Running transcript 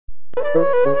The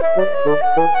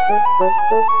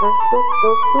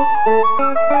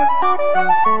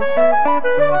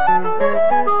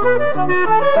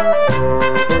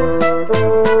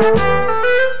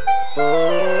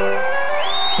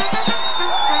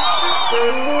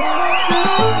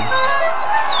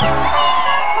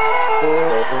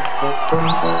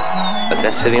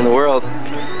best city in the world.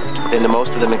 Been to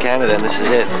most of them in Canada, and this is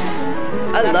it.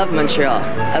 I love Montreal.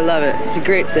 I love it. It's a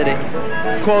great city.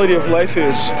 Quality of life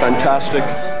is fantastic.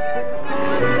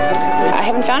 I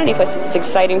haven't found any place that's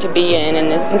exciting to be in, and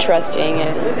it's interesting, and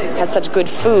has such good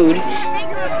food.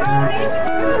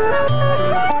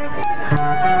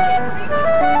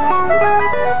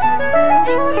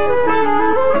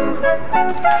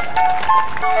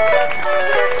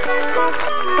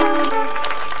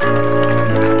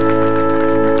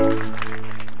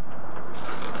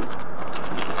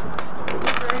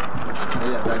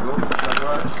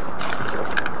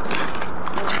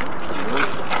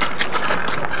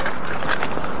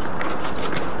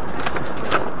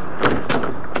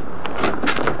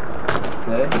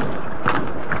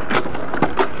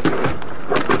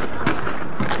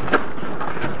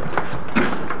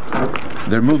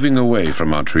 They're moving away from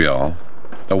Montreal,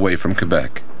 away from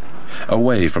Quebec,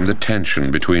 away from the tension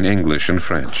between English and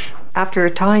French. After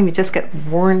a time, you just get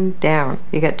worn down.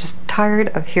 You get just tired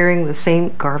of hearing the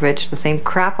same garbage, the same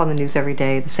crap on the news every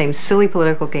day, the same silly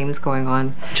political games going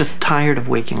on. Just tired of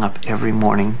waking up every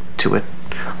morning to it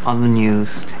on the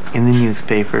news, in the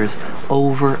newspapers,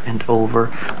 over and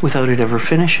over, without it ever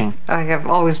finishing. I have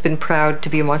always been proud to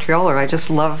be a Montrealer.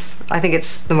 I think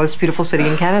it's the most beautiful city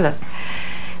in Canada.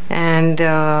 And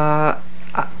not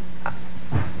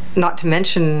to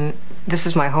mention, this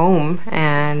is my home,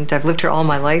 and I've lived here all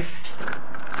my life.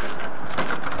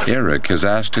 Eric has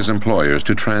asked his employers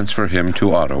to transfer him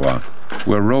to Ottawa,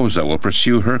 where Rosa will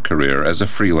pursue her career as a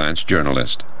freelance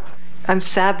journalist. I'm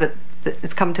sad that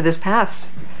it's come to this pass.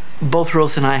 Both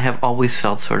Rosa and I have always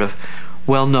felt sort of,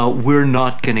 well, no, we're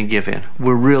not going to give in.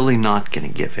 We're really not going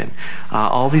to give in.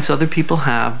 All these other people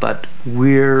have, but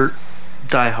we're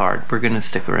die hard. We're going to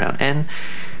stick around. And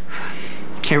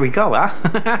here we go, huh?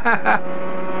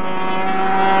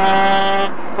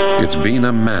 It's been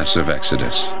a massive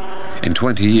exodus. In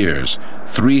 20 years,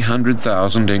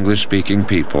 300,000 English-speaking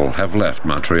people have left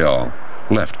Montreal,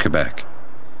 left Quebec.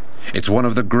 It's one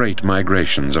of the great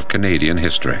migrations of Canadian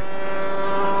history.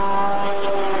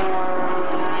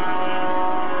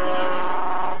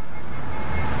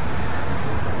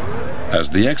 As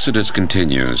the exodus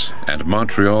continues and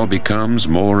Montreal becomes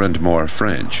more and more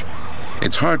French,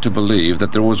 it's hard to believe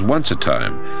that there was once a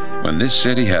time when this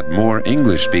city had more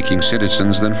English-speaking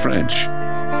citizens than French.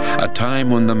 A time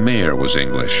when the mayor was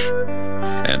English,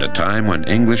 and a time when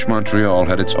English Montreal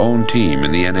had its own team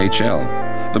in the NHL,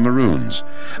 the Maroons,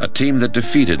 a team that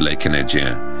defeated Les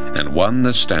Canadiens and won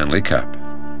the Stanley Cup.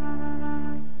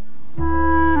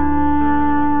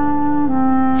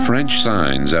 French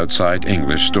signs outside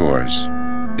English stores.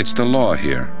 It's the law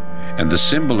here, and the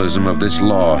symbolism of this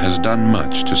law has done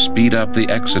much to speed up the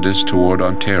exodus toward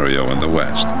Ontario and the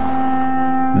West.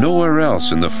 Nowhere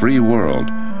else in the free world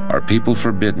are people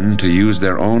forbidden to use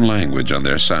their own language on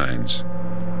their signs.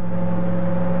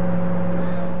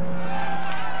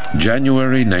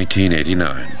 January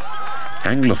 1989.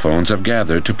 Anglophones have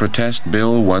gathered to protest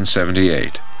Bill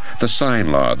 178, the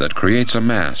sign law that creates a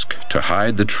mask to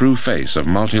hide the true face of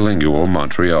multilingual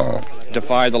Montreal.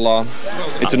 Defy the law.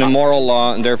 It's an immoral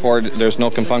law, and therefore there's no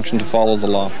compunction to follow the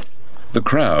law. The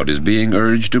crowd is being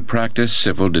urged to practice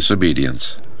civil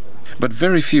disobedience. But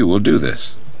very few will do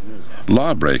this.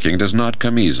 Law-breaking does not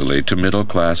come easily to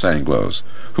middle-class Anglos,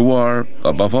 who are,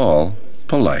 above all,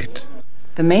 polite.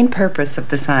 The main purpose of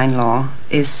the sign law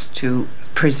is to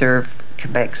preserve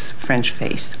Quebec's French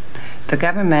face. The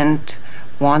government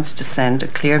wants to send a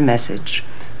clear message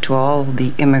to all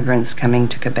the immigrants coming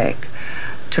to Quebec,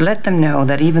 to let them know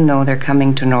that even though they're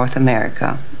coming to North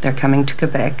America, they're coming to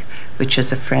Quebec, which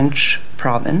is a French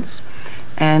province,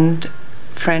 and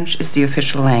French is the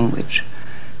official language.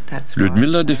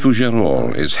 Ludmilla de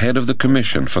Fougerolles is head of the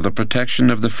Commission for the Protection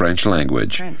of the French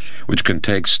Language, which can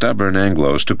take stubborn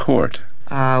Anglos to court.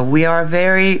 We are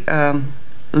very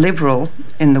liberal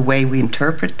in the way we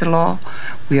interpret the law.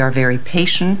 We are very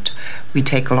patient. We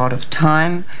take a lot of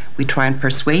time. We try and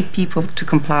persuade people to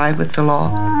comply with the law.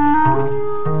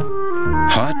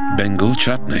 Hot Bengal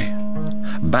chutney,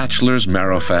 bachelor's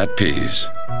marrowfat peas.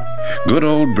 Good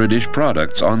old British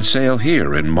products on sale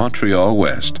here in Montreal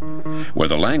West, where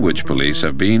the language police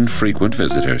have been frequent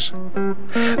visitors.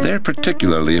 They're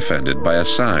particularly offended by a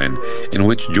sign in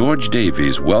which George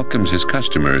Davies welcomes his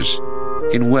customers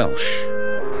in Welsh.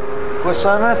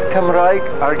 Gwasanaeth Cymraeg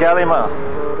ar Galima.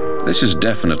 This is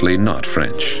definitely not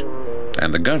French,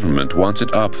 and the government wants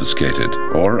it obfuscated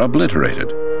or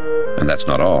obliterated. And that's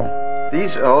not all.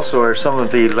 These also are some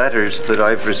of the letters that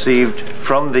I've received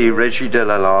from the Régie de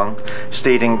la Langue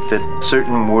stating that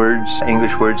certain words,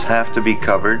 English words, have to be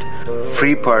covered.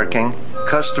 Free parking,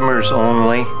 customers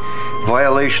only,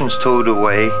 violations towed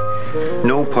away,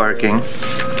 no parking,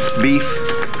 beef,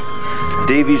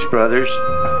 Davies Brothers,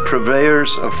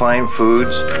 purveyors of fine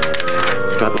foods,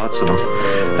 got lots of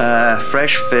them,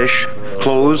 fresh fish,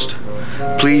 closed,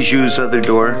 please use other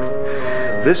door.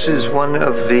 This is one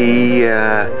of the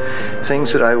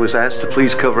things that I was asked to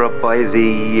please cover up by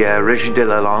the Régie de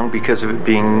la Langue because of it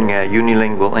being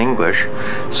unilingual English.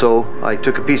 So I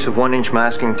took a piece of 1-inch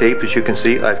masking tape, as you can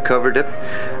see, I've covered it,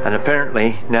 and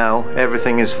apparently now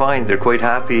everything is fine. They're quite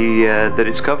happy that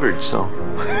it's covered, so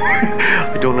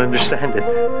I don't understand it.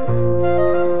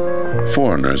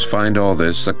 Foreigners find all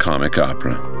this a comic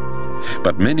opera,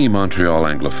 but many Montreal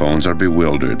Anglophones are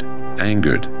bewildered,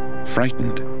 angered,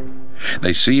 frightened.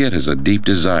 They see it as a deep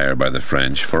desire by the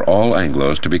French for all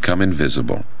Anglos to become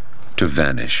invisible, to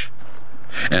vanish.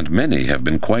 And many have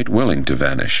been quite willing to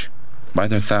vanish, by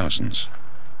their thousands.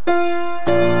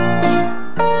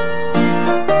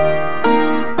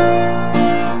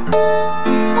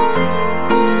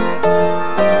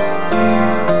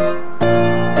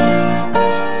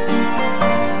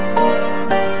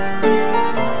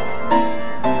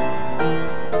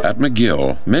 At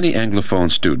McGill, many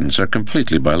Anglophone students are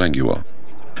completely bilingual.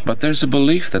 But there's a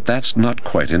belief that that's not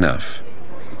quite enough.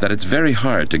 That it's very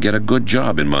hard to get a good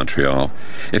job in Montreal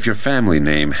if your family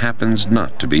name happens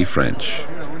not to be French.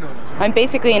 I'm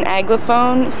basically an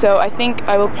Anglophone, so I think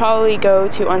I will probably go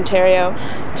to Ontario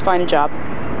to find a job.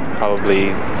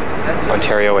 Probably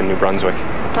Ontario and New Brunswick.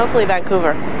 Hopefully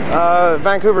Vancouver.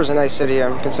 Vancouver's a nice city.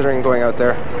 I'm considering going out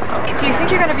there. Do you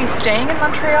think you're going to be staying in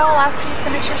Montreal after you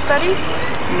finish your studies?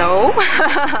 No.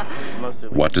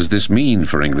 What does this mean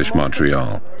for English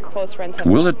Montreal?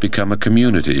 Will it become a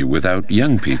community without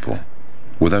young people,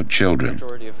 without children?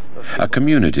 A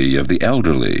community of the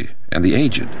elderly and the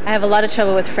aged? I have a lot of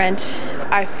trouble with French.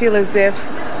 I feel as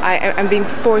if I'm being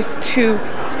forced to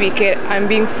speak it. I'm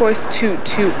being forced to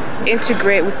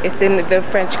integrate within the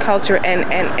French culture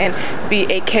and be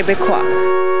a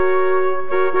Québécois.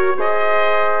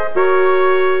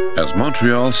 As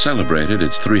Montreal celebrated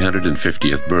its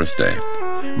 350th birthday,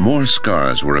 more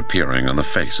scars were appearing on the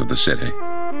face of the city.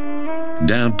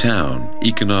 Downtown,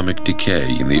 economic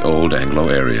decay in the old Anglo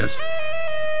areas.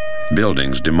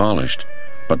 Buildings demolished,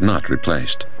 but not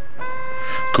replaced.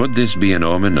 Could this be an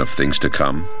omen of things to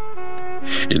come?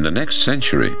 In the next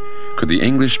century, could the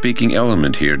English-speaking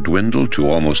element here dwindle to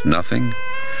almost nothing,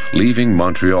 leaving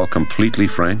Montreal completely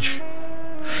French?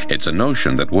 It's a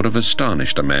notion that would have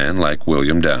astonished a man like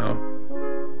William Dow.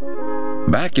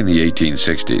 Back in the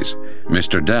 1860s,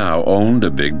 Mr. Dow owned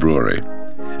a big brewery,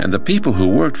 and the people who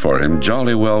worked for him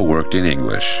jolly well worked in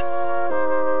English.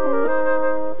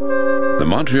 The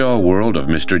Montreal world of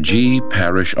Mr. G.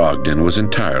 Parrish Ogden was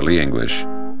entirely English.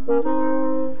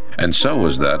 And so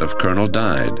was that of Colonel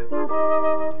Dyde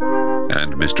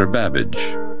and Mr.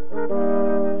 Babbage,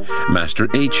 Master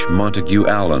H. Montague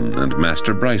Allen and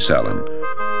Master Bryce Allen,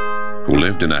 who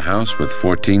lived in a house with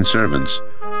 14 servants,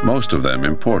 most of them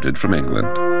imported from England.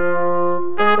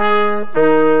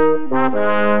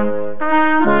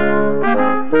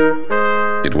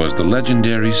 It was the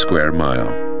legendary Square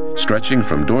Mile, stretching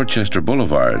from Dorchester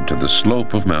Boulevard to the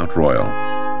slope of Mount Royal.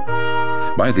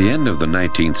 By the end of the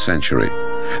 19th century,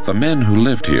 the men who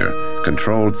lived here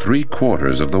controlled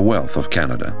 3/4 of the wealth of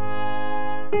Canada.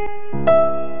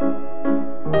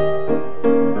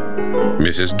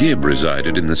 Mrs. Gibb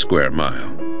resided in the Square Mile,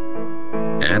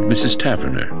 and Mrs.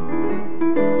 Taverner,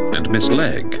 and Miss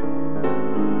Legg,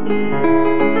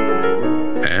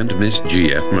 and Miss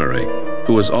G.F. Murray,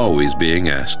 who was always being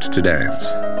asked to dance.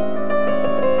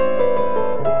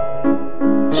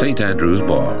 St. Andrew's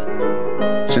Ball.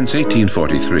 Since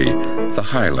 1843, the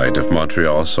highlight of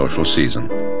Montreal's social season.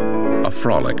 A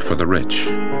frolic for the rich.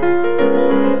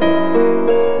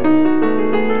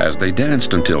 As they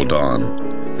danced until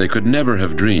dawn, they could never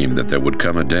have dreamed that there would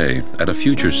come a day at a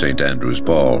future St. Andrew's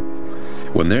Ball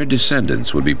when their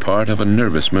descendants would be part of a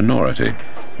nervous minority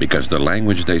because the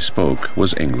language they spoke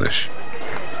was English.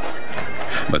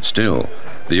 But still,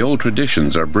 the old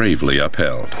traditions are bravely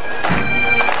upheld.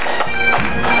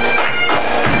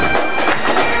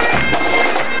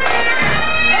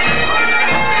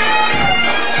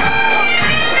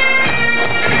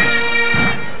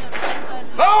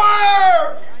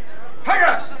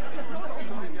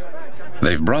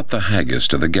 They've brought the haggis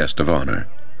to the guest of honor,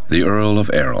 the Earl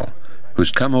of Errol,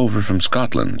 who's come over from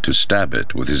Scotland to stab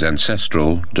it with his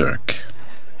ancestral dirk.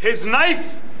 His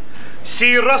knife,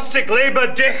 see rustic labour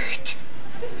dicht,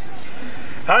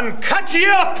 and cut ye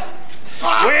up,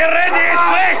 we're ready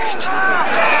slicht.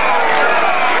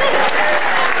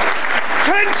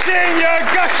 Trenching your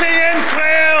gushing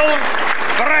entrails,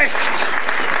 brecht.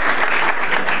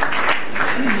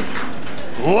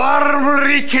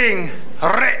 Worm-reeking,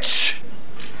 rich.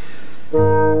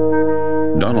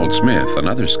 Donald Smith,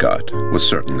 another Scot, was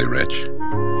certainly rich.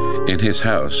 In his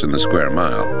house in the Square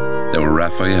Mile, there were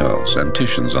Raphaels and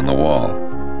Titians on the wall.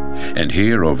 And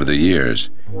here, over the years,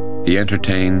 he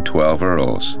entertained 12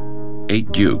 earls,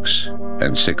 8 dukes,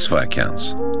 and 6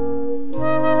 viscounts.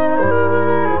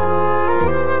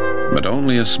 But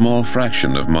only a small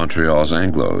fraction of Montreal's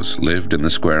Anglos lived in the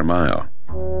Square Mile.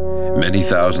 Many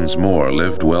thousands more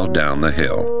lived well down the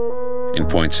hill, in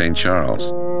Point St.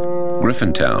 Charles,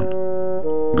 Griffintown,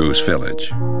 Goose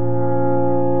Village.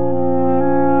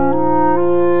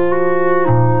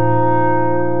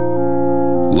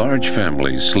 Large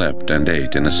families slept and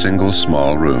ate in a single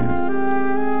small room.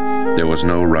 There was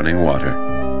no running water,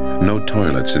 no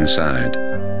toilets inside.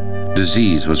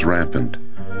 Disease was rampant,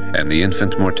 and the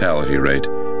infant mortality rate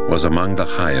was among the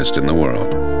highest in the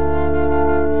world.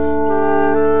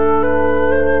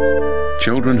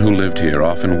 Children who lived here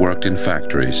often worked in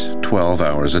factories 12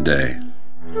 hours a day.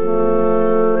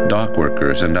 Dock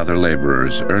workers and other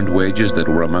laborers earned wages that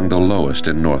were among the lowest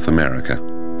in North America.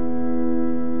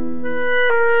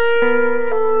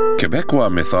 Quebecois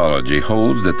mythology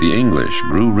holds that the English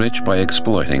grew rich by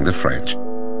exploiting the French.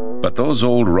 But those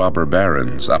old robber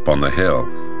barons up on the hill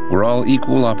were all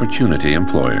equal opportunity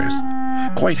employers,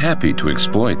 quite happy to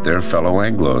exploit their fellow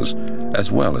Anglos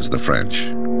as well as the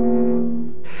French.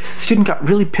 The student got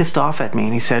really pissed off at me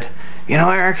and he said, "You know,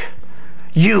 Eric,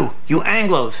 you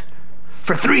Anglos,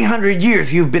 for 300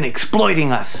 years you've been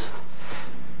exploiting us.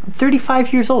 I'm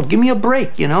 35 years old, give me a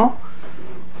break, you know?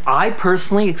 I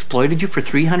personally exploited you for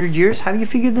 300 years? How do you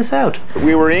figure this out?"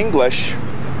 We were English,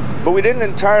 but we didn't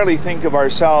entirely think of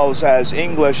ourselves as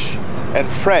English and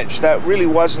French. That really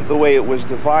wasn't the way it was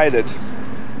divided.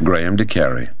 Graham de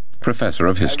Carey, professor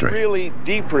of history. A really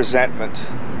deep resentment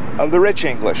of the rich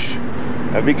English.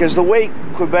 Because the way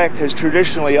Quebec has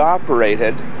traditionally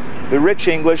operated, the rich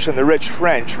English and the rich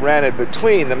French ran it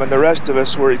between them, and the rest of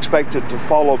us were expected to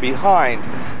follow behind.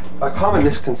 A common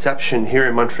misconception here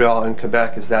in Montreal and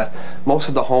Quebec is that most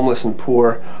of the homeless and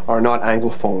poor are not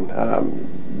Anglophone.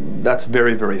 That's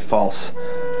very, very false.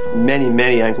 Many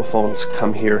Anglophones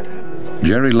come here.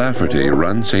 Jerry Lafferty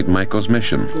runs St. Michael's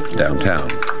Mission downtown.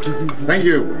 Thank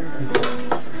you.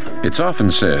 It's often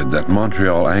said that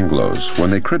Montreal Anglos, when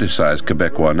they criticize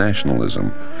Quebecois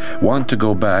nationalism, want to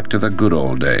go back to the good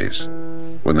old days,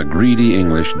 when the greedy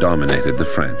English dominated the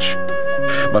French.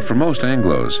 But for most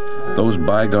Anglos, those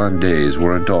bygone days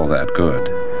weren't all that good.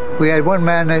 We had one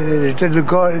man, his little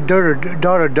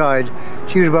daughter died.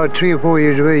 She was about 3 or 4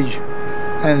 years of age,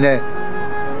 and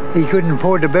he couldn't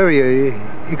afford to bury her.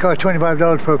 It cost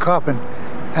 $25 for a coffin,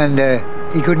 and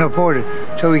he couldn't afford it.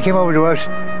 So he came over to us,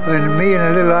 and me and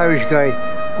a little Irish guy,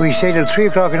 we stayed till 3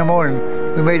 o'clock in the morning.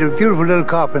 We made a beautiful little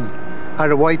coffin out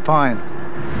of white pine.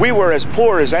 We were as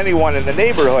poor as anyone in the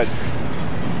neighborhood.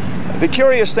 The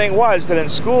curious thing was that in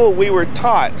school we were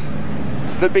taught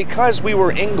that because we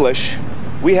were English,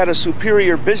 we had a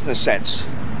superior business sense.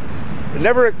 It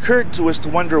never occurred to us to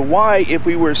wonder why, if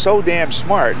we were so damn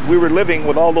smart, we were living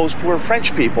with all those poor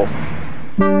French people.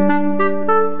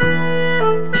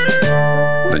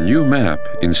 The new map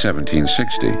in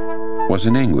 1760 was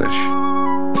in English.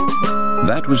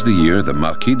 That was the year the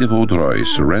Marquis de Vaudreuil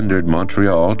surrendered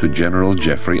Montreal to General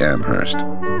Geoffrey Amherst.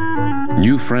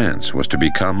 New France was to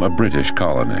become a British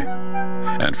colony,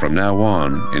 and from now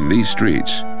on, in these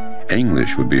streets,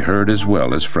 English would be heard as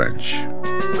well as French.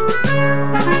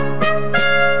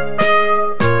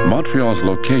 Montreal's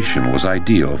location was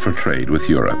ideal for trade with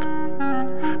Europe.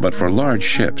 But for large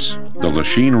ships, the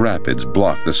Lachine Rapids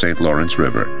blocked the St. Lawrence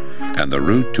River and the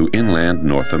route to inland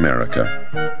North America.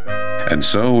 And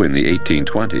so, in the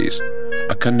 1820s,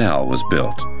 a canal was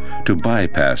built to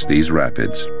bypass these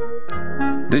rapids.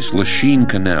 This Lachine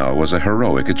Canal was a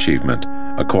heroic achievement,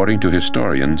 according to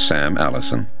historian Sam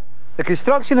Allison. The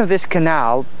construction of this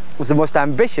canal was the most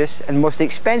ambitious and most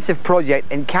expensive project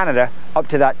in Canada up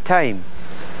to that time.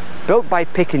 Built by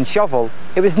pick and shovel,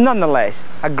 it was nonetheless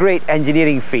a great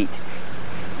engineering feat.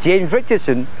 James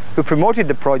Richardson, who promoted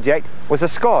the project, was a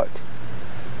Scot.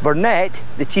 Burnett,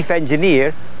 the chief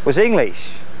engineer, was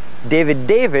English.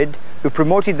 David, who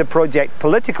promoted the project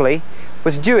politically,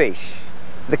 was Jewish.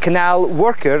 The canal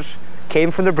workers came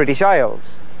from the British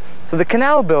Isles. So the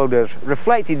canal builders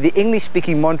reflected the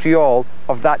English-speaking Montreal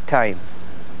of that time.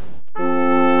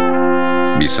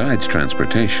 Besides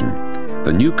transportation,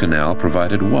 the new canal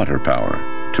provided water power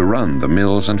to run the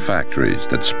mills and factories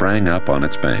that sprang up on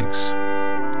its banks.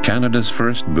 Canada's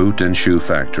first boot and shoe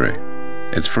factory,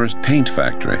 its first paint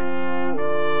factory,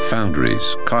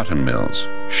 foundries, cotton mills,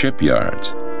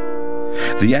 shipyards.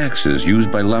 The axes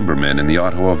used by lumbermen in the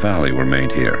Ottawa Valley were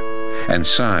made here, and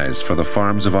scythes for the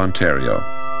farms of Ontario.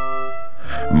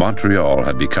 Montreal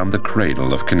had become the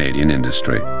cradle of Canadian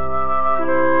industry.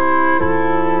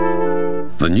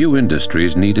 The new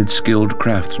industries needed skilled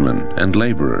craftsmen and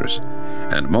laborers,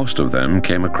 and most of them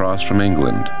came across from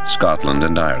England, Scotland,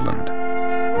 and Ireland.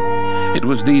 It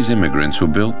was these immigrants who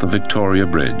built the Victoria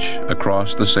Bridge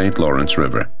across the St. Lawrence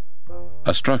River,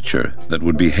 a structure that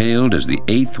would be hailed as the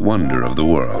 8th wonder of the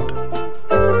world.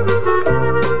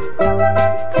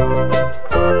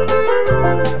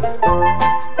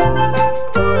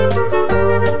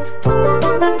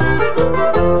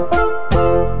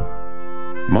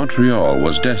 Montreal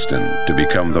was destined to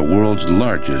become the world's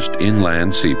largest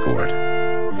inland seaport.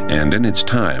 And in its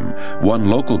time, one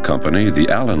local company, the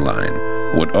Allen Line,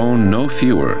 would own no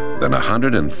fewer than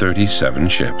 137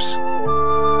 ships.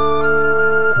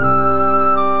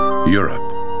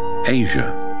 Europe,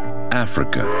 Asia,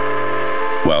 Africa.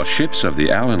 While ships of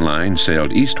the Allen Line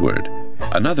sailed eastward,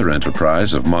 another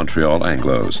enterprise of Montreal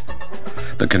Anglos,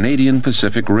 the Canadian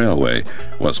Pacific Railway,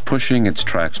 was pushing its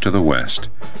tracks to the west,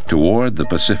 toward the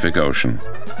Pacific Ocean.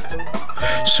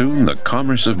 Soon the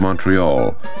commerce of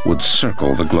Montreal would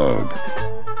circle the globe.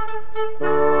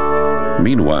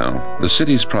 Meanwhile, the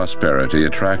city's prosperity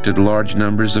attracted large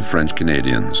numbers of French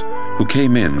Canadians who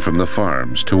came in from the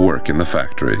farms to work in the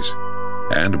factories.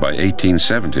 And by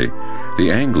 1870, the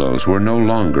Anglos were no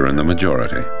longer in the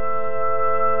majority.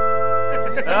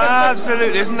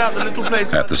 Absolutely, isn't that the little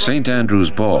place? At the St.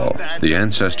 Andrew's Ball, the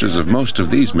ancestors of most of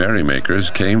these merrymakers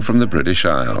came from the British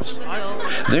Isles.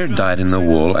 They're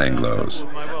dyed-in-the-wool Anglos,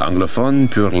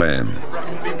 anglophones pur laine.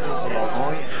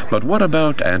 But what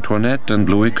about Antoinette and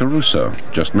Louis Caruso,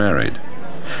 just married?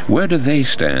 Where do they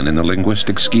stand in the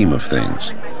linguistic scheme of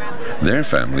things? Their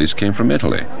families came from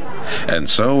Italy. And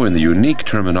so, in the unique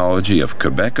terminology of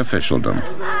Quebec officialdom,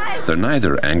 they're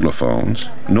neither Anglophones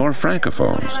nor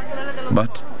Francophones,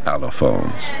 but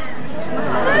allophones.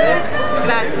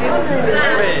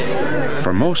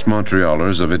 For most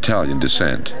Montrealers of Italian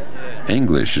descent,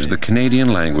 English is the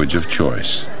Canadian language of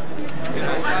choice.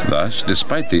 Thus,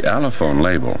 despite the allophone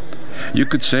label, you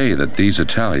could say that these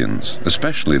Italians,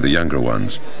 especially the younger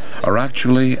ones, are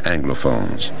actually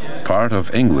Anglophones, part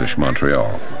of English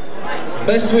Montreal.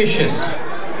 Best wishes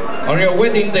on your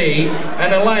wedding day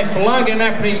and a life long and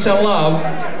happiness and love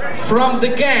from the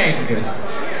gang.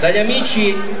 Dagli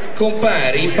amici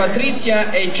compari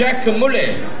Patrizia e Jack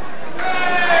Moulet.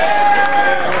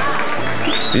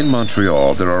 In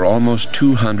Montreal, there are almost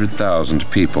 200,000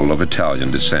 people of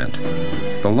Italian descent,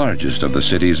 the largest of the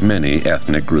city's many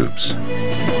ethnic groups.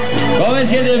 Come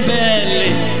siete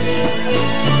belli!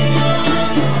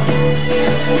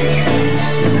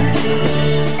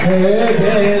 Che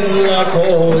bella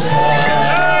cosa!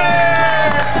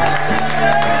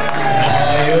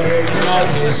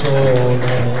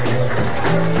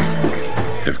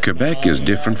 If Quebec is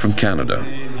different from Canada,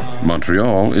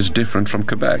 Montreal is different from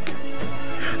Quebec.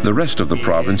 The rest of the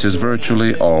province is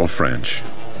virtually all French.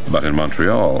 But in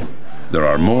Montreal, there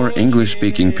are more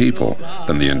English-speaking people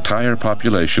than the entire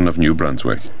population of New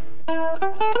Brunswick.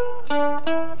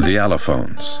 The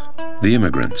allophones, the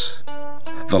immigrants.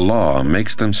 The law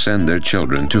makes them send their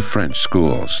children to French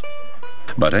schools.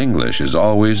 But English is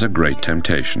always a great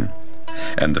temptation.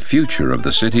 And the future of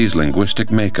the city's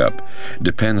linguistic makeup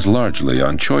depends largely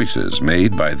on choices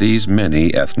made by these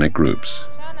many ethnic groups.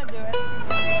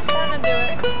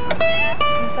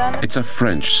 It's a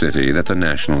French city that the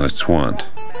nationalists want.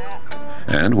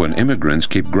 And when immigrants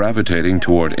keep gravitating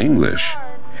toward English,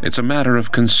 it's a matter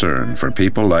of concern for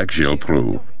people like Gilles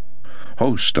Proulx,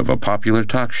 host of a popular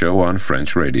talk show on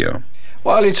French radio.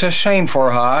 Well, it's a shame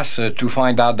for us to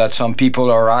find out that some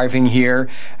people are arriving here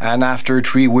and after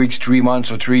 3 weeks, 3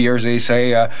 months or 3 years they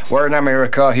say, we're in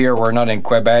America here, we're not in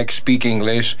Quebec, speak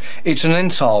English. It's an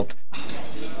insult.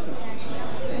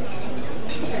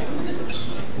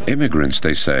 Immigrants,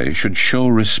 they say, should show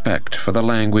respect for the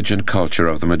language and culture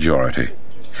of the majority.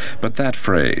 But that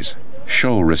phrase,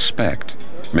 show respect,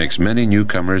 makes many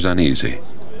newcomers uneasy.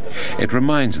 It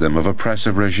reminds them of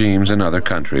oppressive regimes in other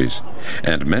countries,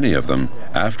 and many of them,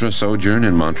 after a sojourn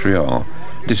in Montreal,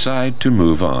 decide to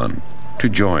move on, to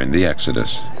join the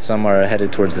exodus. Some are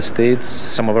headed towards the States,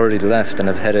 some have already left and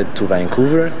have headed to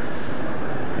Vancouver.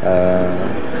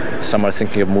 Some are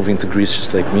thinking of moving to Greece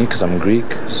just like me because I'm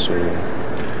Greek. So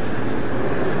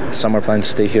some are planning to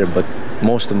stay here, but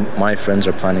most of my friends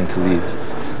are planning to leave.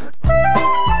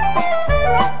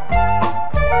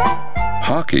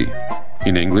 Hockey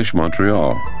in English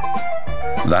Montreal.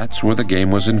 That's where the game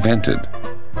was invented,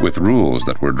 with rules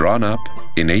that were drawn up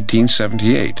in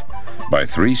 1878 by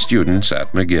 3 students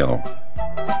at McGill.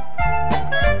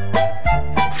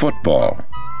 Football,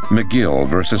 McGill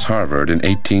versus Harvard in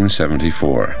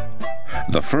 1874.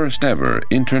 The first ever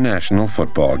international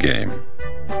football game.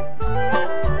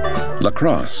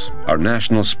 Lacrosse, our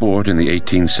national sport in the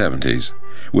 1870s,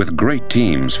 with great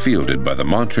teams fielded by the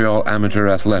Montreal Amateur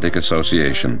Athletic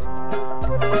Association.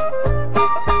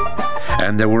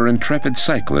 And there were intrepid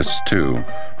cyclists, too,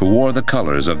 who wore the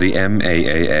colors of the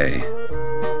MAAA.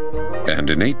 And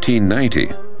in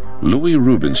 1890, Louis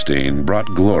Rubinstein brought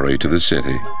glory to the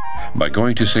city by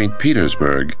going to St.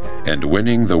 Petersburg and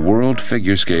winning the World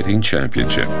Figure Skating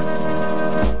Championship.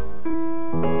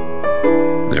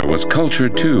 There was culture,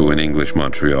 too, in English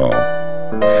Montreal,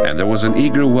 and there was an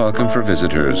eager welcome for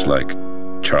visitors like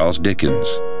Charles Dickens,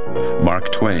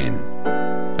 Mark Twain,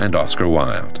 and Oscar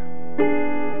Wilde.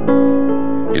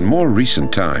 In more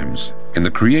recent times, in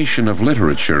the creation of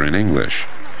literature in English,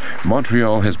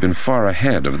 Montreal has been far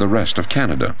ahead of the rest of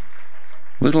Canada.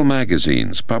 Little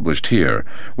magazines published here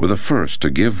were the first to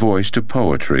give voice to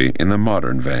poetry in the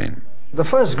modern vein. The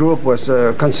first group was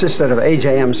consisted of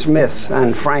A.J.M. Smith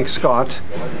and Frank Scott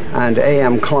and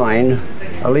A.M. Klein,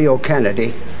 Leo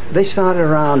Kennedy. They started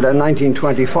around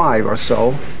 1925 or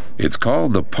so. It's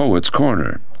called the Poets'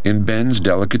 Corner in Ben's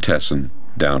Delicatessen,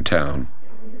 downtown.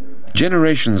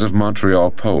 Generations of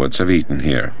Montreal poets have eaten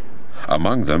here,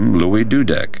 among them Louis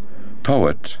Dudek,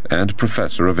 poet and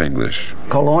professor of English.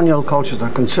 Colonial cultures are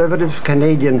conservative.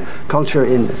 Canadian culture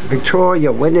in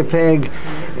Victoria, Winnipeg,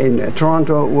 in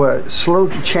Toronto were slow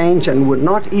to change and would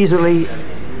not easily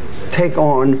take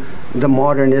on the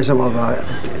modernism of a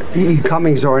E.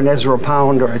 Cummings or an Ezra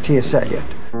Pound or a T.S. Eliot.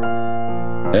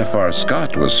 F.R.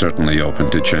 Scott was certainly open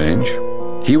to change.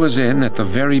 He was in at the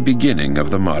very beginning of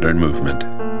the modern movement.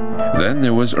 Then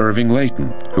there was Irving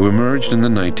Layton, who emerged in the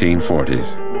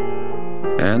 1940s.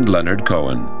 And Leonard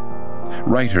Cohen,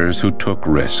 writers who took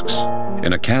risks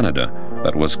in a Canada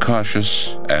that was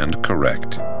cautious and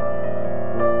correct.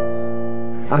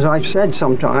 As I've said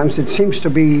sometimes, it seems to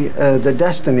be the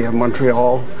destiny of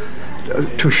Montreal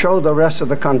to show the rest of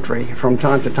the country from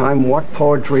time to time what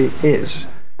poetry is.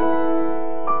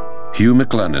 Hugh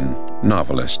McLennan,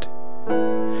 novelist.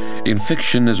 In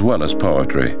fiction as well as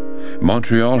poetry,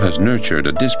 Montreal has nurtured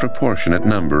a disproportionate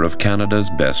number of Canada's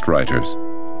best writers,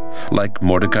 like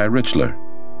Mordecai Richler,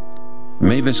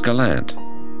 Mavis Gallant,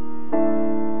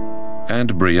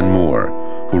 and Brian Moore,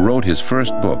 who wrote his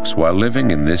first books while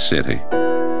living in this city.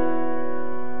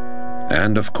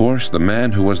 And of course, the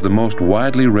man who was the most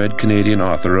widely read Canadian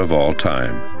author of all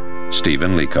time,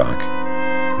 Stephen Leacock.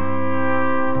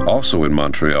 Also in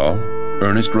Montreal,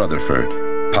 Ernest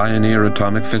Rutherford, pioneer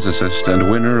atomic physicist and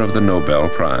winner of the Nobel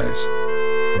Prize.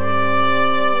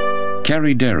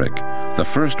 Carrie Derrick, the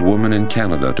first woman in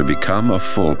Canada to become a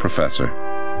full professor.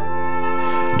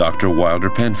 Dr. Wilder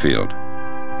Penfield,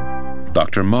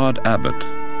 Dr. Maud Abbott,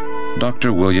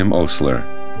 Dr. William Osler,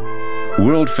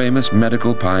 world-famous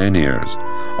medical pioneers,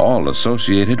 all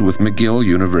associated with McGill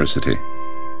University.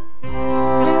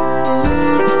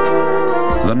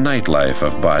 The nightlife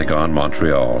of bygone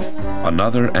Montreal,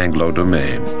 another Anglo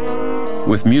domain,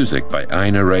 with music by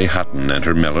Ina Ray Hutton and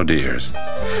her Melodiers,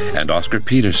 and Oscar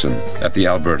Peterson at the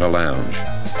Alberta Lounge.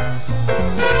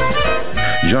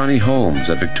 Johnny Holmes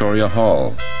at Victoria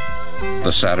Hall,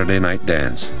 the Saturday night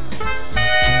dance.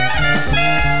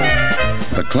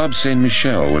 The Club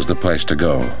Saint-Michel was the place to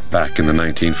go back in the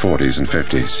 1940s and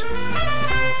 50s.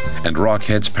 And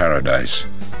Rockhead's Paradise,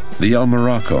 the El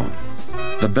Morocco,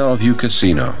 the Bellevue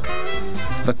Casino,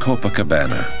 the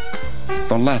Copacabana,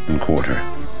 the Latin Quarter,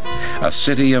 a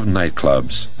city of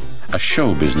nightclubs, a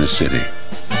show business city.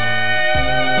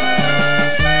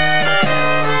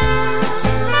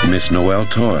 Miss Noelle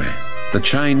Toy, the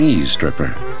Chinese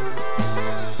stripper.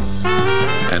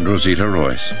 And Rosita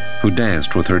Royce, who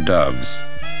danced with her doves.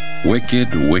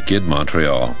 Wicked, wicked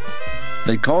Montreal.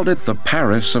 They called it the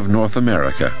Paris of North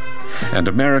America, and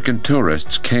American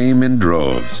tourists came in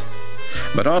droves.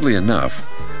 But oddly enough,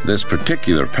 this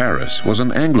particular Paris was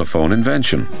an Anglophone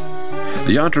invention.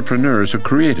 The entrepreneurs who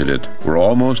created it were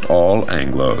almost all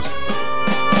Anglos.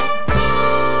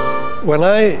 When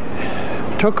I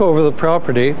took over the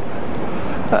property,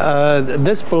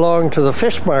 this belonged to the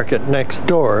fish market next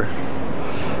door.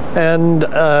 And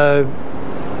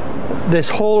this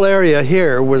whole area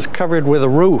here was covered with a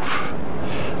roof.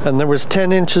 and there was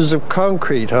 10 inches of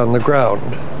concrete on the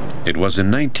ground. It was in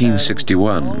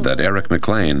 1961 that Eric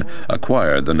McLean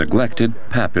acquired the neglected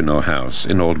Papineau House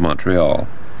in Old Montreal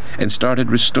and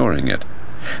started restoring it,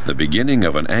 the beginning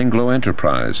of an Anglo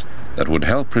enterprise that would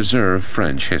help preserve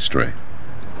French history.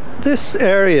 This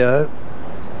area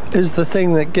is the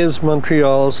thing that gives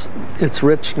Montreal its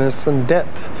richness and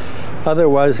depth.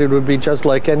 Otherwise, it would be just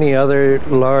like any other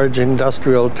large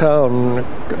industrial town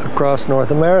across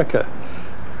North America.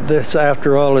 This,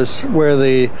 after all, is where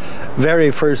the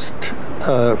very first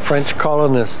French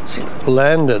colonists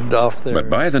landed off there. But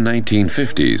by the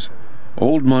 1950s,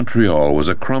 Old Montreal was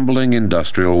a crumbling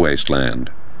industrial wasteland.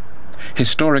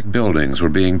 Historic buildings were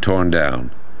being torn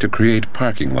down to create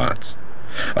parking lots,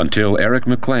 until Eric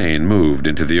McLean moved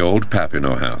into the old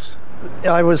Papineau House.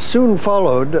 I was soon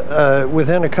followed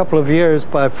within a couple of years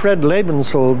by Fred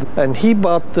Lebenshold, and he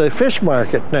bought the fish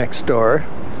market next door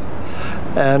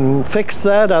and fixed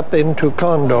that up into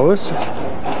condos.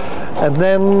 And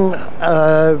then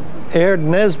Aird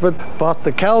Nesbitt bought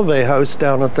the Calvé house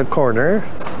down at the corner.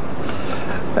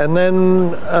 And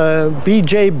then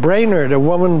B.J. Brainerd, a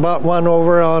woman, bought one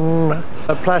over on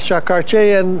Place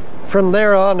Jacques-Cartier, and from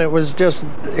there on it was just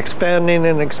expanding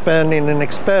and expanding and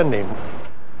expanding.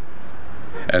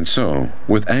 And so,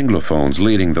 with anglophones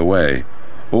leading the way,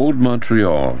 Old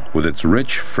Montreal, with its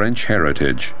rich French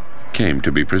heritage, came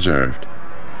to be preserved.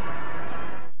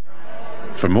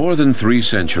 For more than 3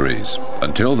 centuries,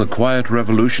 until the quiet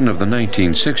revolution of the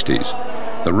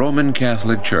 1960s, the Roman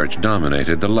Catholic Church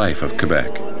dominated the life of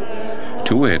Quebec.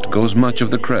 To it goes much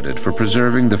of the credit for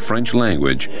preserving the French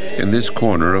language in this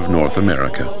corner of North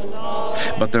America.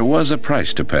 But there was a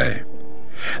price to pay.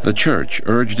 The Church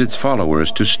urged its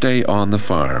followers to stay on the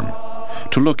farm,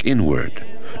 to look inward,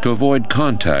 to avoid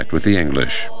contact with the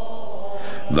English.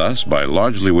 Thus, by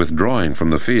largely withdrawing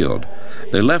from the field,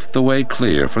 they left the way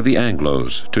clear for the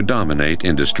Anglos to dominate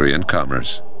industry and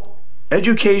commerce.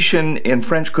 Education in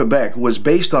French Quebec was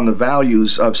based on the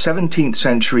values of 17th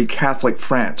century Catholic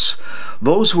France.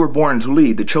 Those who were born to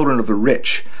lead, the children of the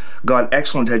rich, got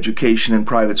excellent education in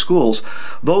private schools.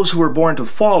 Those who were born to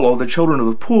follow, the children of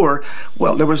the poor,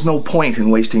 well, there was no point in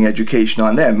wasting education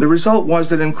on them. The result was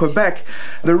that in Quebec,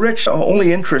 the rich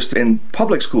only interest in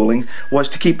public schooling was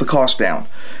to keep the cost down.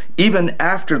 Even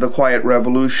after the Quiet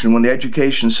Revolution, when the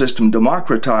education system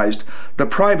democratized, the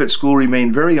private school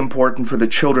remained very important for the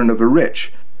children of the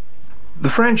rich. The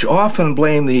French often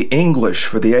blame the English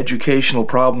for the educational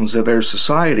problems of their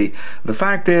society. The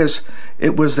fact is,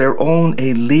 it was their own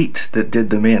elite that did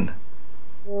them in.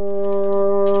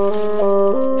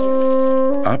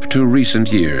 Up to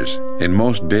recent years, in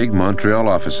most big Montreal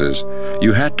offices,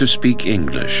 you had to speak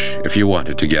English if you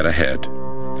wanted to get ahead.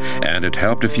 And it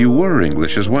helped if you were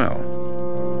English as well.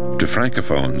 To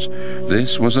Francophones,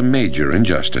 this was a major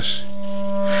injustice.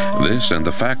 This and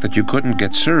the fact that you couldn't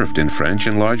get served in French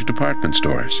in large department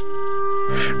stores.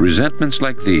 Resentments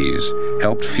like these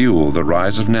helped fuel the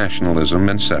rise of nationalism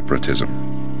and separatism.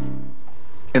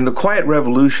 In the Quiet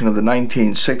Revolution of the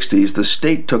 1960s, the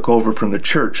state took over from the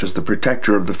church as the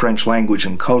protector of the French language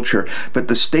and culture, but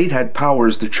the state had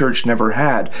powers the church never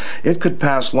had. It could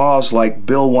pass laws like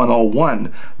Bill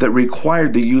 101 that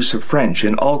required the use of French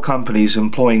in all companies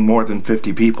employing more than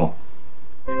 50 people.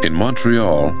 In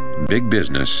Montreal, big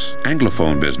business,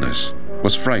 Anglophone business,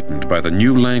 was frightened by the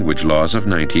new language laws of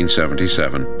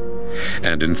 1977.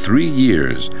 And in 3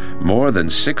 years, more than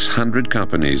 600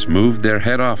 companies moved their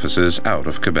head offices out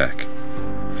of Quebec.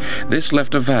 This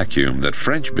left a vacuum that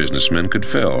French businessmen could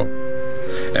fill.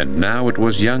 And now it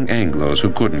was young Anglos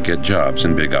who couldn't get jobs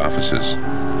in big offices.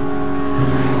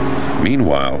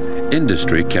 Meanwhile,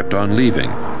 industry kept on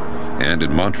leaving. And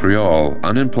in Montreal,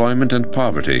 unemployment and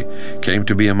poverty came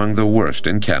to be among the worst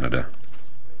in Canada.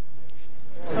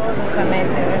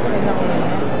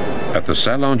 At the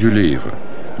Salon du Livre,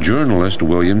 journalist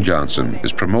William Johnson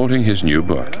is promoting his new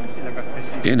book.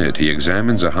 In it, he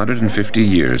examines 150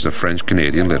 years of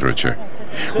French-Canadian literature,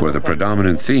 where the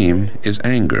predominant theme is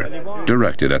anger,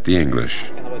 directed at the English.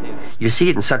 You see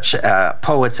it in such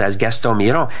poets as Gaston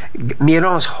Miron.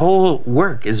 Miron's whole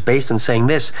work is based on saying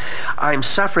this: I'm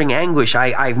suffering anguish,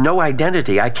 I have no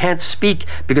identity, I can't speak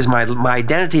because my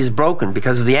identity is broken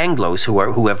because of the Anglos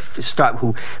who have stopped,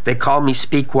 who they call me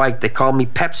Speak White, they call me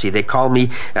Pepsi, they call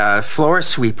me floor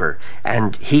sweeper,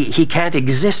 and he can't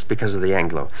exist because of the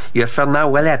Anglo. You have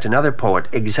Fernand Ouellet, another poet,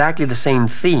 exactly the same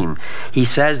theme. He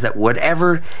says that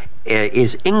whatever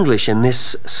is English in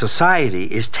this society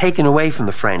is taken away from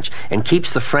the French and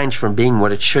keeps the French from being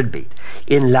what it should be.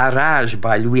 In La Rage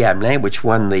by Louis Hamelin, which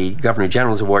won the Governor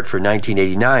General's Award for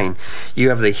 1989, you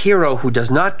have the hero who does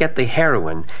not get the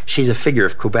heroine. She's a figure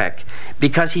of Quebec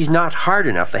because he's not hard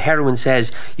enough. The heroine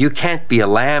says, you can't be a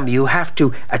lamb, you have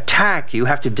to attack, you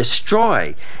have to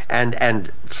destroy.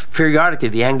 And periodically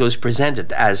the Anglos present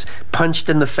it as punched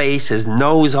in the face, his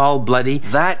nose all bloody.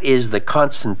 That is the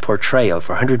constant portrayal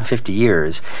for 150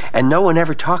 years, and no one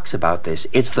ever talks about this.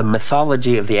 It's the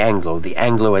mythology of the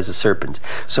Anglo as a serpent.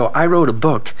 So I wrote a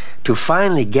book to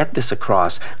finally get this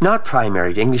across, not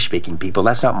primary to English-speaking people,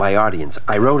 that's not my audience.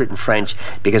 I wrote it in French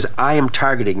because I am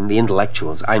targeting the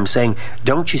intellectuals. I'm saying,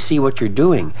 don't you see what you're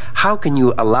doing? How can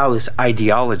you allow this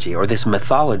ideology or this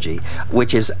mythology,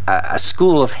 which is a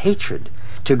school of hatred,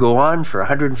 to go on for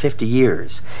 150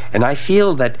 years? And I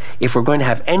feel that if we're going to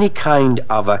have any kind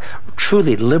of a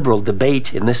truly liberal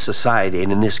debate in this society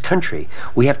and in this country,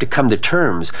 we have to come to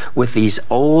terms with these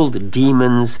old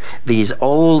demons, these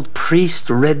old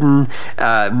priest-ridden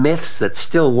myths that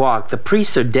still walk. The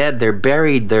priests are dead, they're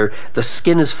buried, the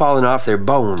skin has fallen off their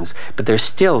bones, but they're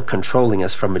still controlling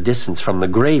us from a distance, from the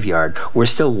graveyard. We're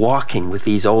still walking with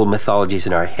these old mythologies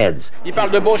in our heads. Il parle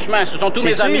de Beauchemin, ce sont tous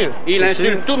mes amis. Il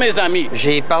insulte tous mes amis.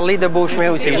 J'ai parlé de Beauchemin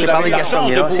aussi, j'ai parlé de Gaston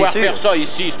Miron, c'est sûr.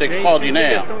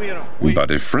 But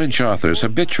if French authors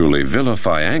habitually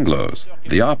vilify Anglos,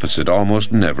 the opposite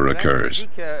almost never occurs.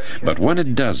 But when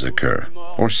it does occur,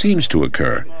 or seems to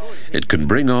occur, it can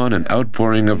bring on an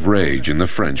outpouring of rage in the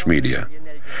French media.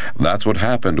 That's what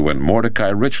happened when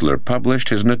Mordecai Richler published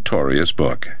his notorious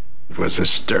book. It was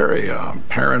hysteria,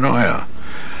 paranoia,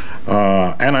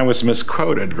 and I was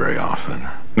misquoted very often.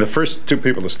 The first two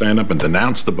people to stand up and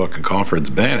denounce the book and call for its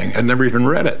banning had never even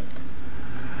read it,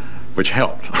 which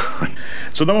helped.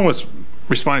 So no one was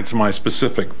responding to my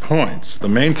specific points. The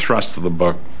main thrust of the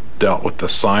book dealt with the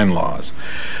sign laws.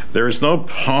 There is no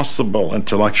possible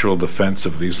intellectual defense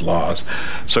of these laws,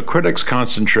 so critics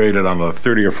concentrated on the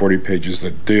 30 or 40 pages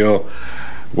that deal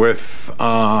with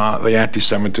the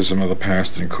anti-Semitism of the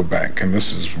past in Quebec, and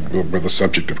this is the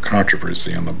subject of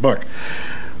controversy in the book.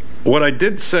 What I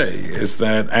did say is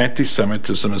that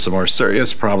anti-Semitism is a more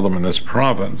serious problem in this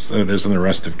province than it is in the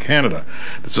rest of Canada.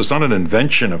 This was not an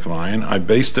invention of mine. I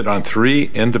based it on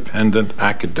 3 independent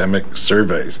academic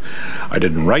surveys. I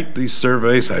didn't write these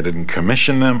surveys, I didn't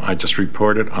commission them, I just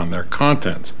reported on their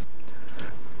contents.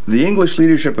 The English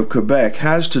leadership of Quebec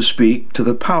has to speak to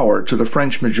the power, to the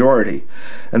French majority,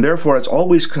 and therefore it's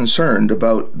always concerned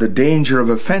about the danger of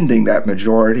offending that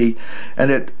majority, and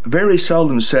it very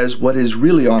seldom says what is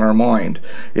really on our mind.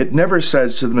 It never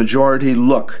says to the majority,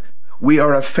 look, we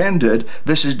are offended,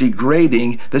 this is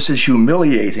degrading, this is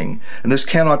humiliating, and this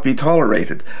cannot be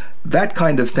tolerated. That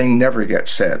kind of thing never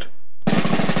gets said.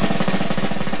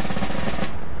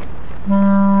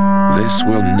 This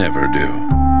will never do.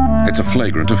 It's a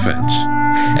flagrant offense,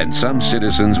 and some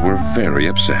citizens were very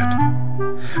upset.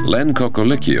 Len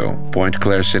Cocolicchio, Pointe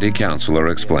Claire City Councilor,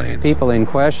 explained. People in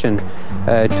question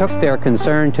took their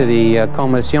concern to the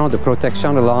Commission de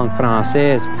Protection de Langue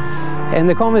Française, and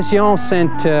the Commission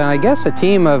sent, I guess, a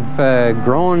team of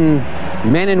grown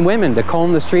men and women to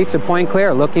comb the streets of Pointe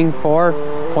Claire looking for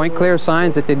Pointe Claire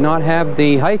signs that did not have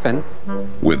the hyphen.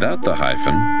 Without the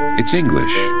hyphen, it's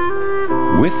English.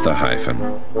 With the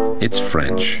hyphen, it's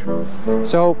French.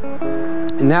 So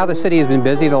now the city has been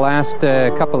busy the last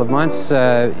couple of months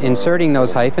inserting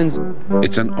those hyphens.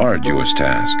 It's an arduous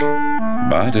task,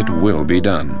 but it will be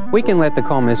done. We can let the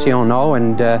Commission know,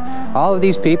 and all of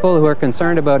these people who are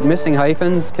concerned about missing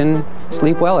hyphens can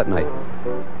sleep well at night.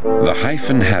 The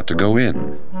hyphen had to go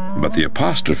in, but the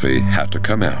apostrophe had to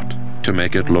come out to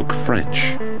make it look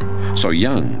French. So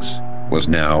Young's was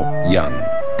now Young.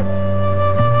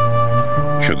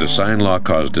 Should the sign law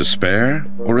cause despair,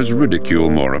 or is ridicule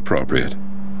more appropriate?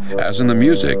 As in the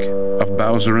music of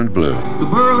Bowser and Blue. The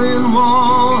Berlin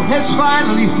Wall has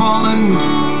finally fallen.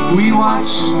 We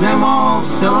watch them all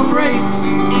celebrate.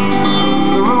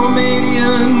 The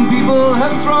Romanian people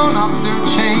have thrown up their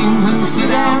chains, and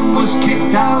Saddam was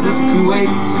kicked out of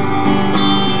Kuwait.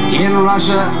 In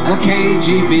Russia, a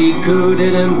KGB coup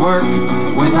didn't work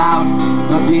without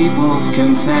the people's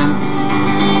consent.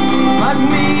 But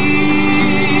meanwhile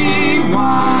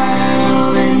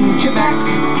in Quebec,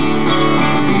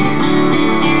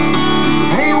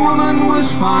 a woman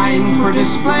was fined for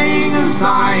displaying a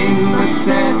sign that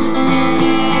said,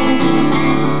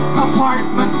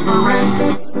 apartment for rent.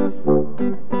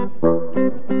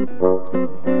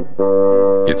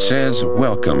 It says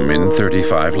welcome in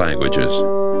 35 languages.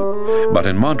 But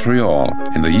in Montreal,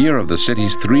 in the year of the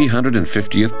city's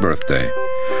 350th birthday,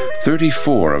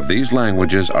 34 of these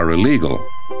languages are illegal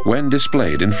when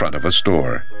displayed in front of a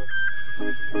store.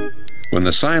 When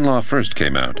the sign law first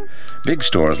came out, big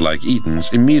stores like Eaton's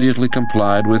immediately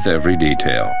complied with every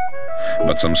detail.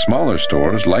 But some smaller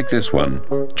stores, like this one,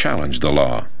 challenged the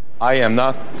law. I am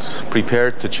not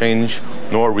prepared to change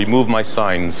nor remove my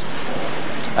signs.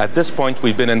 At this point,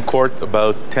 we've been in court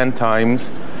about 10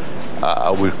 times.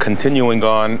 We're continuing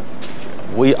on.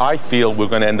 I feel we're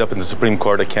going to end up in the Supreme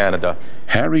Court of Canada.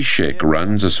 Harry Schick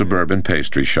runs a suburban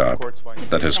pastry shop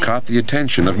that has caught the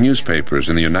attention of newspapers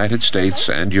in the United States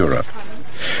and Europe.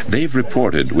 They've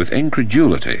reported with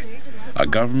incredulity a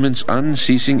government's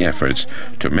unceasing efforts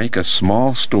to make a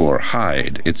small store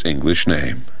hide its English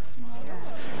name.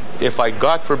 If I,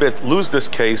 God forbid, lose this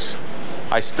case,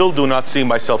 I still do not see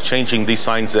myself changing these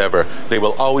signs ever. They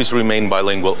will always remain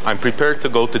bilingual. I'm prepared to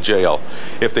go to jail.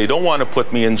 If they don't want to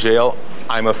put me in jail,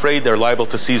 I'm afraid they're liable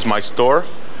to seize my store.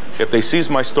 If they seize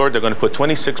my store, they're going to put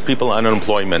 26 people on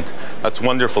unemployment. That's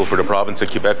wonderful for the province of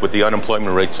Quebec with the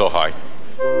unemployment rate so high.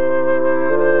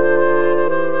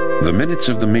 The minutes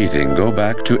of the meeting go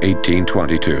back to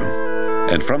 1822,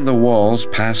 and from the walls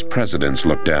past presidents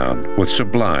look down with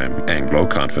sublime Anglo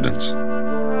confidence.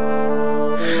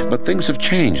 But things have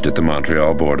changed at the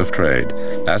Montreal Board of Trade,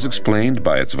 as explained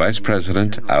by its Vice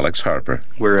President, Alex Harper.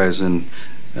 Whereas in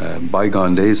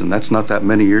bygone days, and that's not that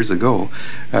many years ago,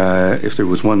 if there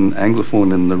was one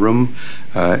Anglophone in the room,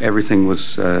 everything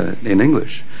was in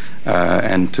English.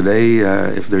 And today,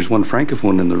 if there's one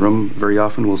Francophone in the room, very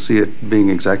often we'll see it being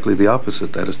exactly the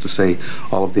opposite. That is to say,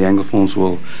 all of the Anglophones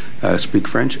will speak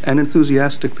French, and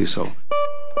enthusiastically so.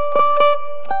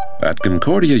 At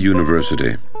Concordia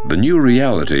University, the new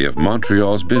reality of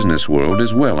Montreal's business world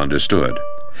is well understood.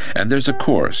 And there's a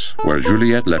course where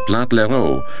Juliette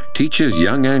Laplante-Leroux teaches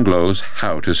young Anglos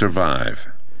how to survive.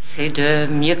 C'est de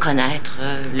mieux connaître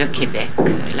le Québec,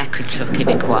 la culture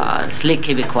québécoise, les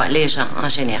Québécois, les gens en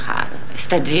général,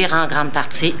 c'est-à-dire en grande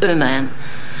partie eux-mêmes.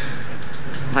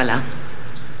 Voilà.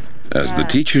 As the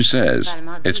teacher says,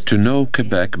 it's to know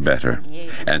Quebec better.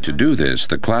 And to do this,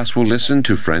 the class will listen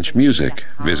to French music,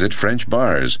 visit French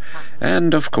bars,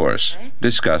 and, of course,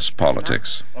 discuss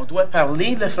politics. On doit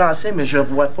parler le français, mais je ne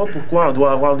vois pas pourquoi on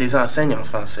doit avoir des enseignes en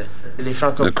français.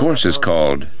 The course is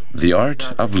called The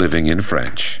Art of Living in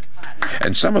French.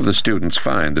 And some of the students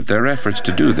find that their efforts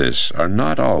to do this are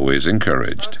not always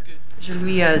encouraged. Je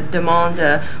lui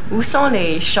demande où sont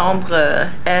les chambres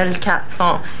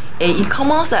L400 et il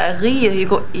commence à rire.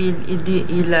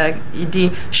 Il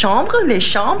dit chambres, les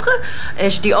chambres.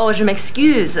 Et je dis oh je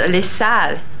m'excuse, les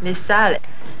salles.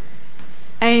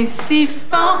 Ainsi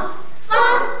font,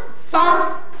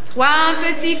 trois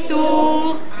petits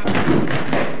tours.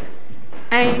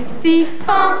 Ainsi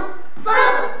font.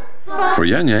 For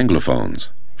young Anglophones,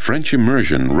 French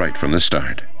immersion right from the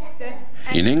start.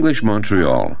 In English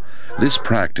Montreal, this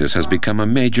practice has become a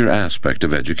major aspect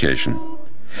of education.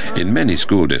 In many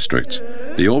school districts,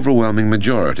 the overwhelming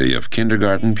majority of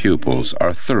kindergarten pupils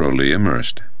are thoroughly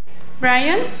immersed.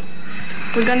 Brian,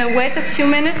 we're gonna wait a few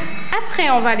minutes. Après,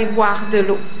 on va aller boire de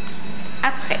l'eau.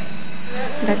 Après.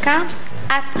 D'accord?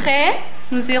 Après,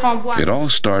 nous irons boire. It all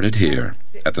started here,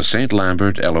 at the St.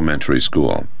 Lambert Elementary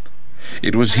School.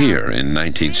 It was here, in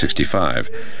 1965,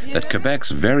 that Quebec's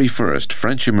very first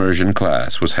French immersion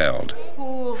class was held.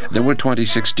 There were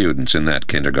 26 students in that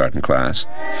kindergarten class,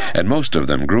 and most of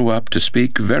them grew up to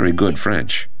speak very good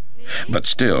French. But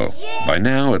still, by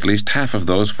now at least half of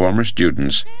those former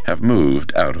students have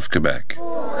moved out of Quebec.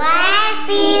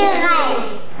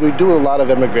 We do a lot of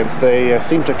immigrants. They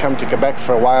seem to come to Quebec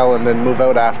for a while and then move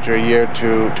out after a year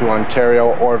to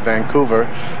Ontario or Vancouver.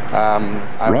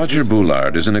 Roger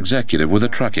Boulard is an executive with a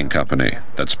trucking company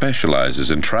that specializes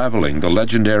in traveling the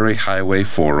legendary Highway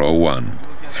 401.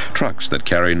 Trucks that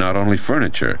carry not only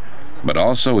furniture, but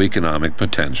also economic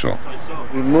potential.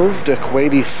 We moved a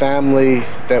Kuwaiti family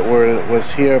that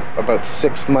was here about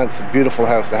 6 months, a beautiful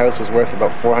house. The house was worth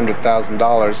about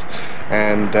 $400,000,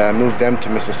 and moved them to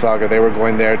Mississauga. They were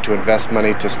going there to invest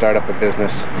money to start up a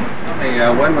business. Hey,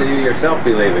 when will you yourself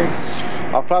be leaving?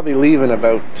 I'll probably leave in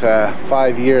about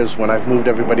 5 years when I've moved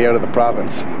everybody out of the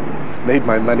province, made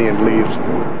my money and leave.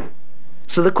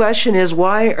 So the question is,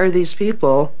 why are these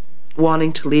people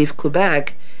wanting to leave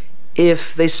Quebec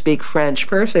if they speak French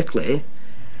perfectly?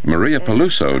 Maria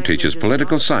Peluso teaches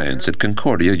political science at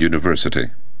Concordia University.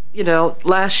 You know,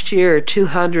 last year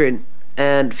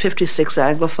 256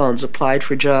 Anglophones applied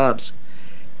for jobs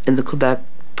in the Quebec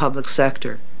public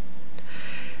sector,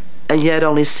 and yet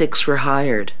only 6 were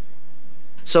hired.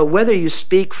 So whether you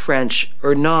speak French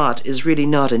or not is really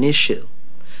not an issue.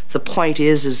 The point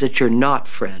is that you're not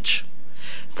French.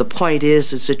 The point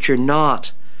is that you're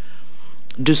not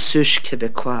de souche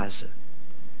québécoise.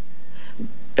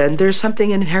 And there's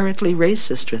something inherently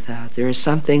racist with that. There is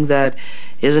something that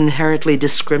is inherently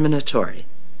discriminatory.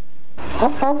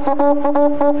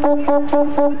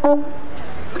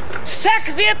 Sac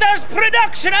Theatre's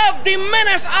production of The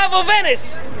Menace of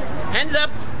Venice. Hands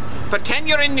up. Pretend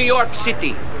you're in New York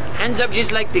City. Hands up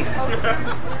just like this.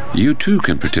 You too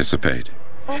can participate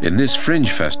in this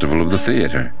fringe festival of the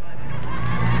theater.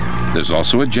 There's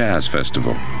also a jazz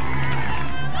festival,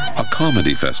 a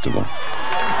comedy festival,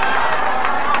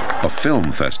 a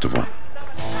film festival,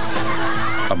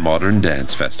 a modern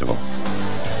dance festival.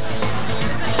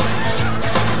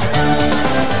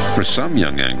 For some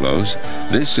young Anglos,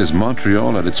 this is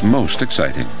Montreal at its most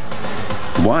exciting.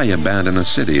 Why abandon a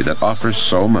city that offers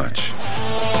so much?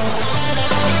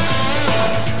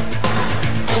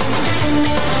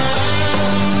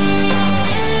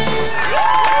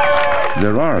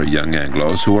 There are young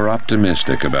Anglos who are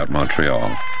optimistic about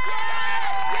Montreal.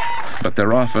 But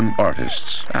they're often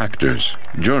artists, actors,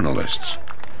 journalists.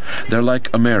 They're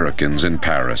like Americans in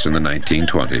Paris in the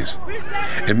 1920s,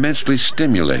 immensely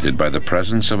stimulated by the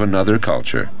presence of another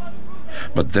culture.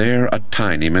 But they're a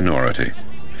tiny minority,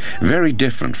 very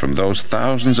different from those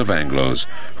thousands of Anglos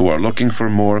who are looking for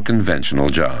more conventional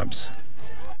jobs.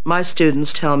 My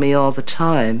students tell me all the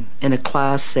time, in a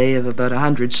class, say, of about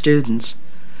 100 students,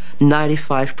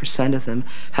 95% of them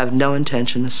have no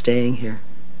intention of staying here.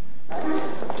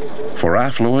 For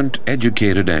affluent,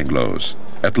 educated Anglos,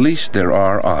 at least there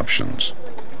are options.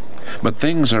 But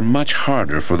things are much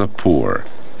harder for the poor,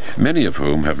 many of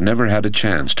whom have never had a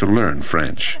chance to learn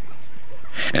French.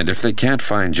 And if they can't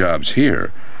find jobs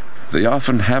here, they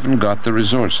often haven't got the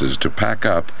resources to pack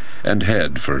up and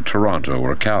head for Toronto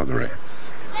or Calgary.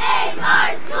 Save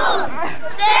our school!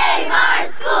 Save our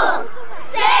school!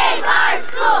 Save our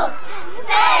school!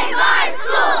 Save our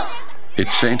school!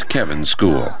 It's St. Kevin's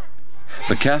School.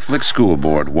 The Catholic School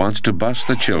Board wants to bus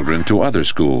the children to other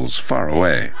schools far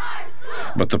away.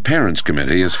 But the Parents'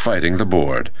 Committee is fighting the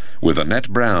board, with Annette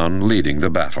Brown leading the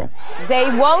battle. They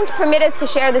won't permit us to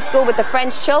share the school with the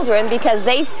French children because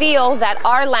they feel that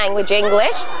our language,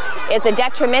 English, is a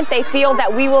detriment. They feel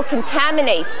that we will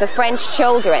contaminate the French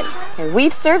children. And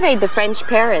we've surveyed the French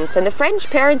parents, and the French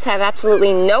parents have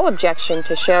absolutely no objection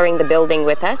to sharing the building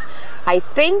with us. I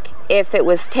think if it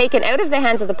was taken out of the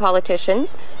hands of the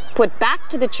politicians, put back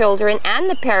to the children and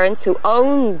the parents who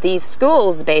own these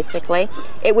schools, basically,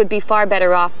 it would be far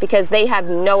better off because they have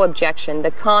no objection. The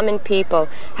common people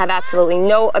have absolutely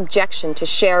no objection to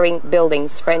sharing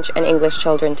buildings, French and English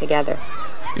children together.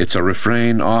 It's a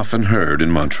refrain often heard in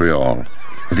Montreal.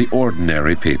 The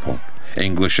ordinary people,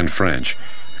 English and French,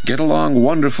 get along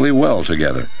wonderfully well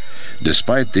together,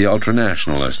 despite the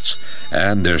ultranationalists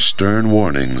and their stern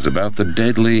warnings about the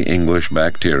deadly English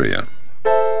bacteria.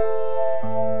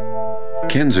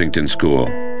 Kensington School,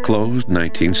 closed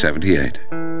 1978.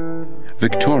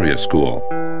 Victoria School,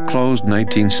 closed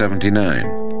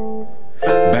 1979.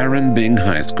 Baron Byng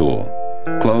High School,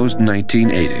 closed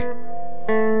 1980.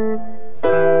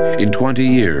 In 20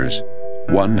 years,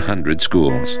 100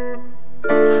 schools.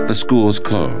 The schools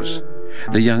close.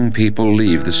 The young people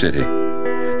leave the city,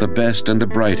 the best and the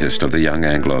brightest of the young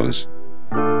Anglos,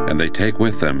 and they take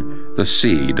with them the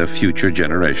seed of future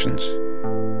generations.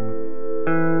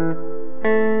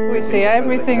 We see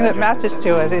everything that matters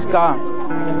to us is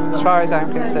gone, as far as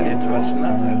I'm concerned.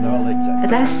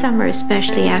 Last summer,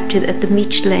 especially after at the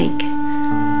Meech Lake,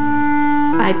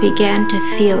 I began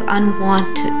to feel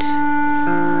unwanted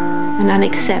and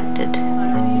unaccepted.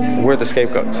 We're the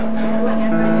scapegoats.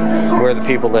 We're the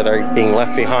people that are being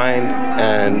left behind,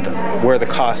 and we're the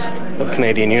cost of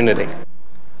Canadian unity.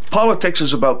 Politics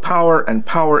is about power, and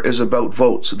power is about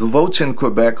votes. The votes in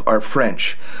Quebec are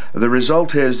French. The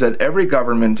result is that every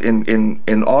government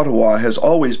in Ottawa has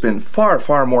always been far,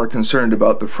 far more concerned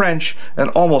about the French and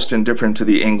almost indifferent to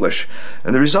the English.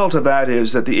 And the result of that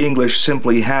is that the English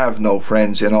simply have no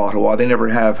friends in Ottawa. They never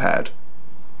have had.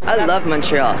 I love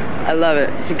Montreal. I love it.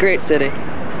 It's a great city.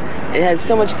 It has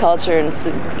so much culture, and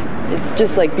it's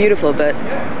just like beautiful, but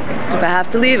if I have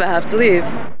to leave, I have to leave.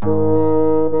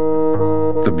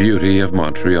 The beauty of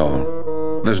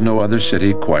Montreal. There's no other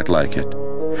city quite like it.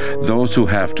 Those who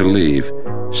have to leave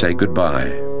say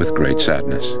goodbye with great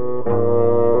sadness.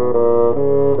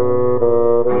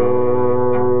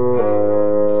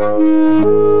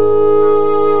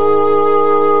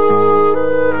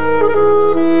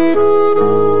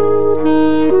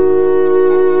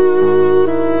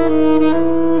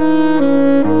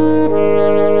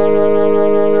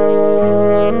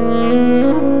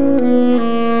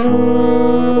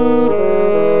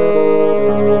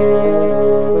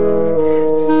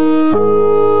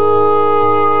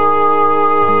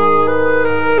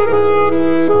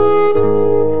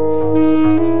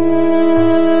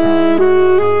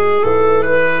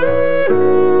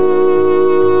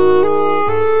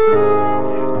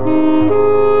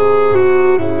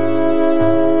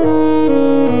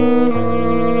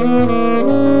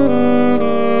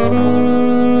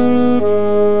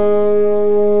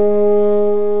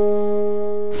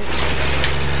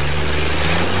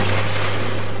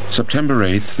 September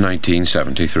 8,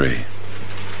 1973.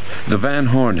 The Van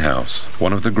Horn House,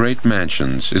 one of the great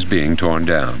mansions, is being torn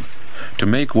down to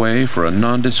make way for a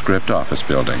nondescript office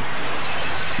building.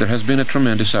 There has been a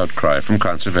tremendous outcry from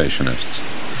conservationists,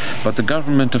 but the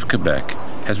government of Quebec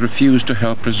has refused to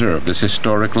help preserve this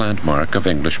historic landmark of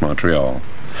English Montreal,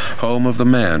 home of the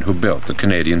man who built the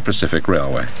Canadian Pacific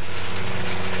Railway.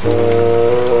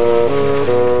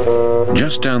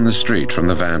 Just down the street from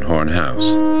the Van Horn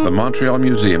House, the Montreal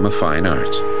Museum of Fine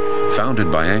Arts,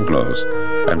 founded by Anglos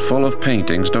and full of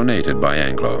paintings donated by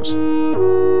Anglos.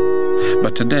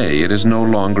 But today it is no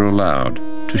longer allowed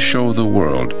to show the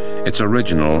world its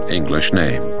original English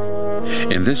name.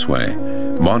 In this way,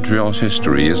 Montreal's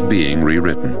history is being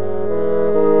rewritten.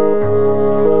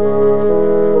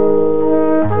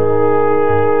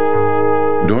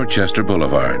 Dorchester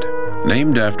Boulevard,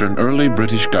 named after an early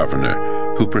British governor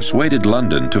who persuaded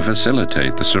London to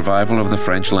facilitate the survival of the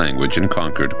French language in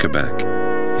conquered Quebec.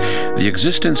 The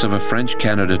existence of a French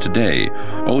Canada today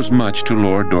owes much to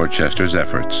Lord Dorchester's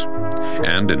efforts.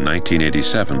 And in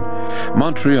 1987,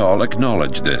 Montreal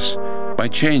acknowledged this by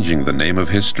changing the name of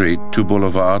his street to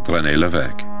Boulevard René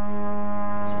Lévesque.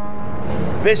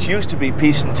 This used to be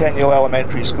Peace Centennial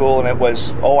Elementary School, and it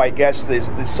was, I guess,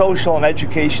 the social and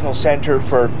educational center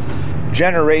for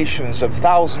generations of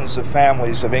thousands of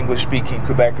families of English-speaking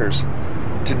Quebecers.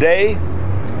 Today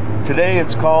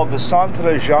it's called the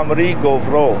Centre Jean-Marie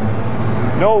Gauvreau.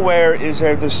 Nowhere is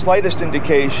there the slightest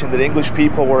indication that English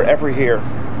people were ever here.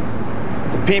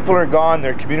 The people are gone,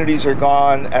 their communities are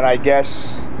gone, and I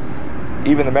guess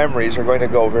even the memories are going to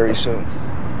go very soon.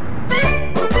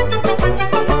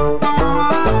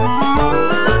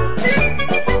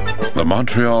 The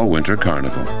Montreal Winter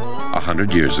Carnival,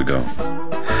 100 years ago.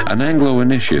 An Anglo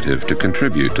initiative to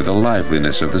contribute to the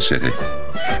liveliness of the city,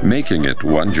 making it,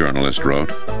 one journalist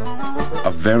wrote,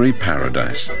 a very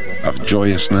paradise of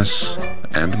joyousness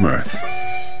and mirth.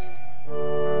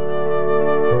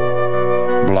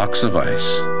 Blocks of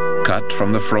ice, cut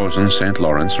from the frozen St.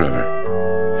 Lawrence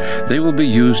River. They will be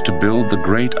used to build the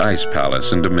great ice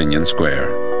palace in Dominion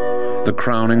Square, the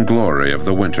crowning glory of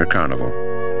the Winter Carnival.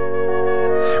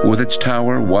 With its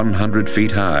tower 100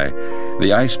 feet high,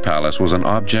 the ice palace was an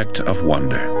object of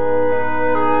wonder.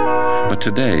 But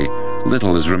today,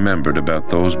 little is remembered about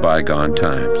those bygone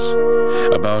times,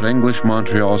 about English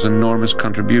Montreal's enormous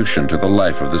contribution to the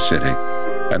life of the city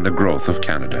and the growth of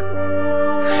Canada.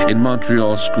 In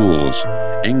Montreal schools,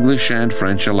 English and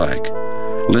French alike,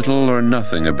 little or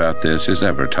nothing about this is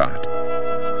ever taught.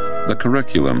 The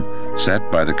curriculum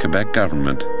set by the Quebec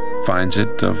government finds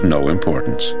it of no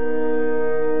importance.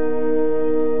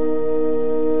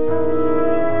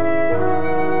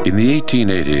 In the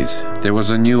 1880s, there was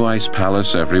a new ice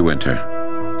palace every winter.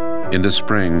 In the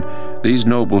spring, these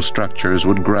noble structures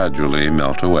would gradually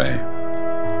melt away.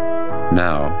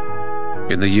 Now,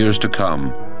 in the years to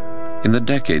come, in the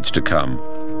decades to come,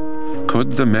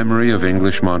 could the memory of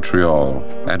English Montreal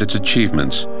and its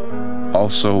achievements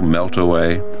also melt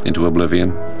away into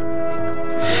oblivion?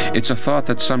 It's a thought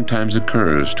that sometimes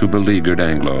occurs to beleaguered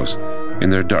Anglos in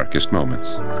their darkest moments.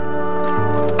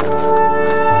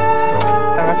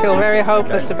 I feel very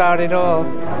hopeless about it all.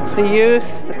 The youth,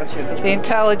 the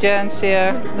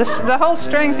intelligentsia, the whole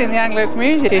strength in the Anglo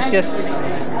community is just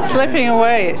slipping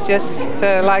away. It's just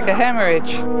like a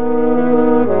hemorrhage.